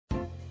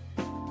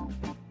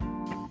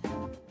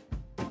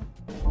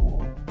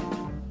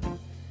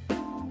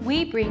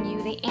we bring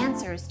you the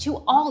answers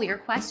to all your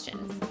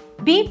questions.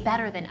 Be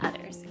better than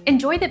others.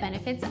 Enjoy the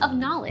benefits of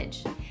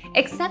knowledge.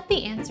 Accept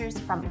the answers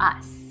from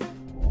us.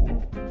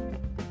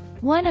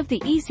 One of the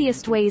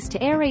easiest ways to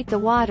aerate the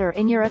water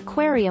in your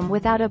aquarium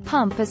without a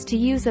pump is to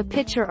use a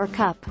pitcher or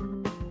cup.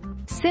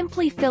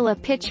 Simply fill a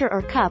pitcher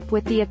or cup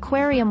with the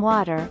aquarium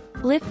water,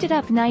 lift it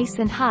up nice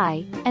and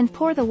high, and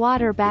pour the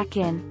water back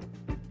in.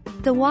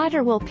 The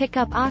water will pick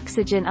up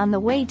oxygen on the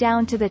way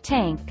down to the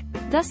tank,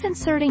 thus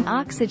inserting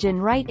oxygen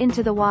right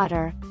into the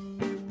water.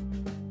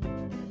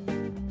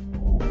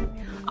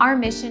 Our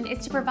mission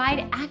is to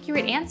provide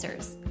accurate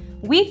answers.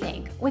 We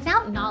think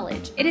without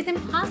knowledge, it is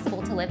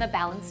impossible to live a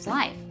balanced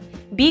life.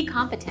 Be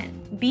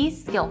competent, be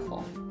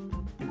skillful.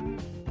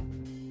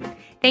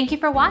 Thank you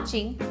for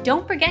watching.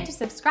 Don't forget to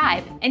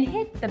subscribe and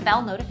hit the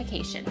bell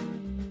notification.